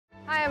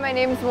Hi, my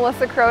name is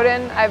Melissa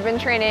Croden. I've been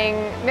training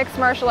mixed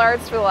martial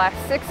arts for the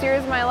last 6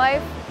 years of my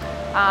life.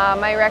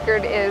 My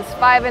record is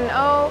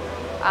 5-0,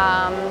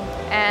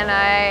 and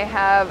I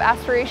have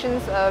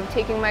aspirations of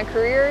taking my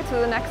career to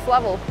the next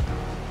level.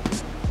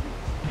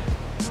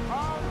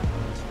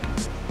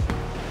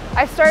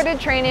 I started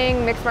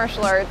training mixed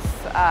martial arts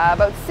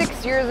about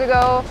 6 years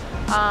ago.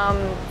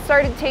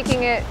 Started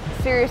taking it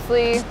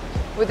seriously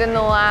within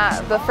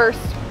the first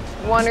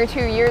 1 or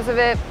 2 years of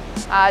it.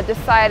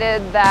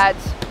 Decided that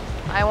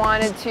I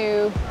wanted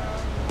to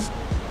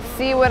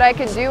see what I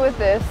could do with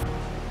this.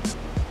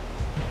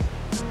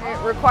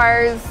 It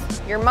requires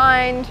your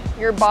mind,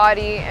 your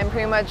body, and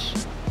pretty much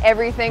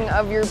everything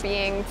of your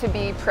being to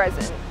be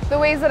present. The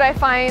ways that I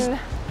find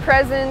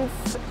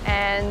presence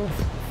and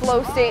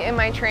flow state in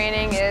my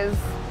training is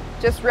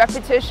just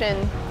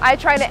repetition. I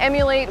try to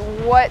emulate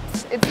what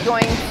it's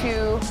going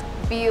to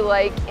be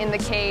like in the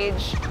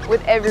cage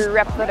with every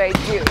rep that I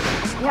do.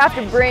 You have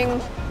to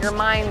bring your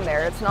mind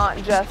there. It's not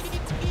just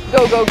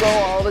go, go, go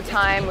all the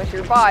time with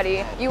your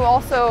body. You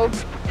also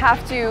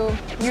have to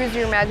use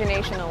your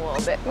imagination a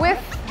little bit. With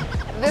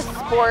this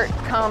sport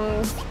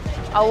comes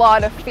a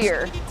lot of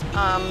fear.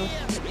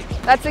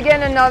 That's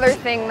again another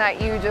thing that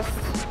you just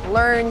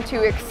learn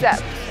to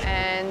accept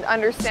and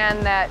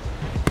understand that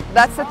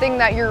that's the thing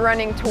that you're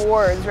running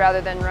towards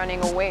rather than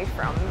running away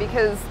from,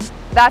 because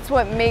that's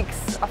what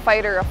makes a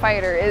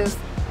fighter is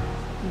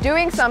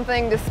doing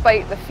something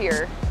despite the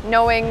fear,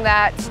 knowing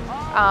that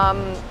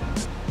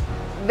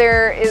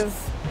there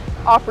is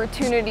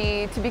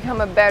opportunity to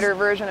become a better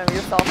version of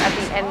yourself at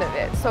the end of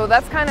it. So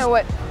that's kind of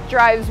what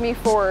drives me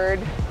forward.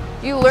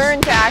 You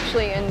learn to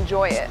actually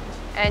enjoy it.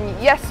 And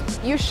yes,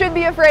 you should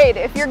be afraid.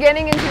 If you're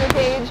getting into a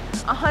cage,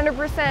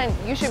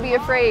 100% you should be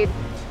afraid.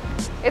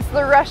 It's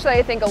the rush that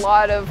I think a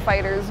lot of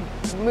fighters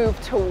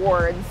move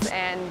towards.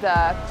 And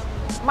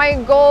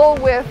my goal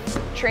with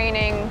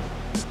training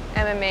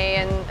MMA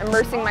and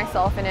immersing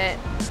myself in it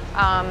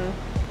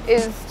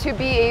is to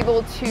be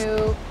able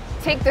to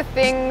take the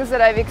things that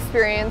I've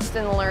experienced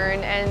and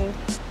learned and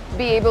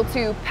be able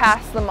to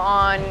pass them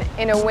on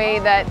in a way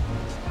that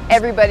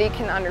everybody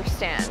can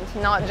understand,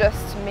 not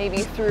just maybe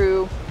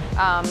through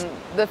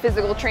the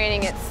physical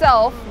training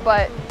itself,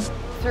 but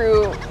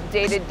through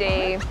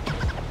day-to-day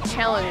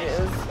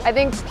challenges. I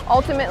think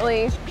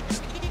ultimately,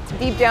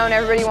 deep down,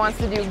 everybody wants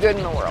to do good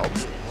in the world.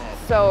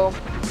 So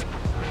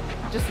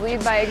just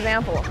lead by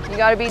example. You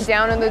gotta be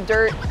down in the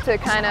dirt to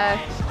kind of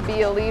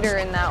be a leader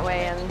in that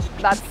way, and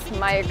that's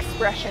my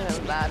expression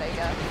of that, I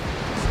guess.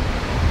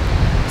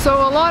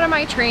 So a lot of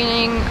my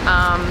training,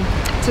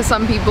 to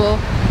some people,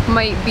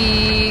 might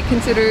be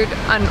considered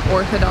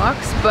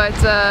unorthodox, but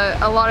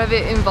a lot of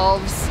it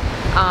involves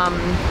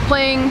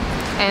playing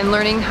and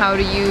learning how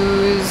to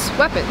use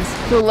weapons.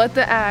 So let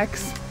the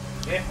axe.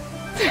 Yeah.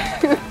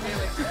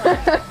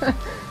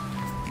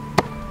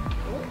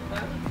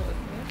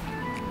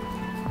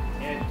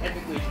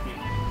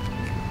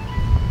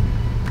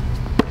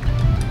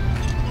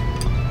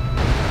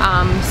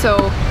 So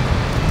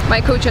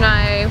my coach and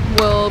I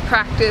will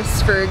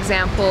practice, for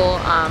example,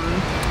 a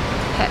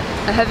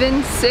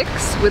Heaven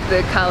 6 with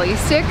the Kali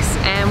sticks,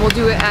 and we'll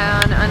do it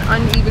on an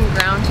uneven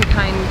ground to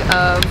kind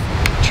of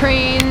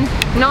train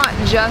not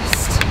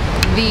just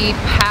the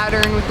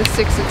pattern with the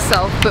sticks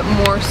itself, but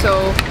more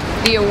so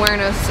the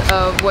awareness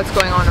of what's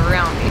going on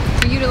around me.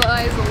 We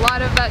utilize a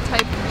lot of that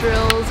type of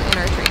drills in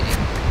our training.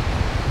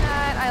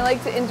 I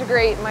like to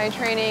integrate my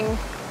training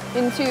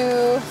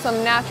into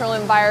some natural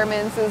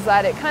environments, is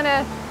that it kind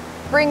of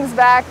brings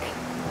back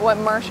what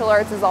martial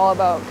arts is all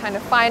about, kind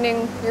of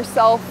finding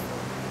yourself,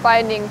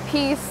 finding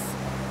peace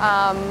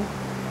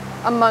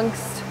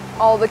amongst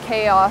all the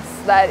chaos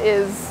that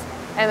is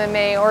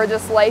MMA or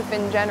just life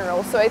in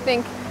general. So I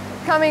think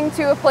coming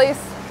to a place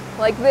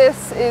like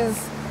this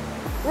is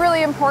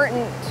really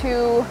important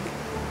to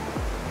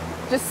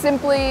just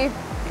simply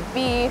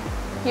be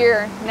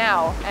here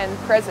now and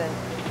present.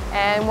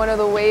 And one of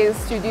the ways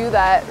to do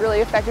that really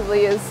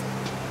effectively is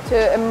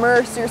to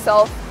immerse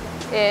yourself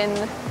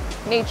in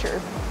nature,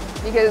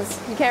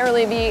 because you can't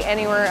really be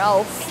anywhere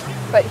else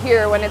but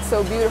here when it's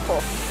so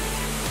beautiful.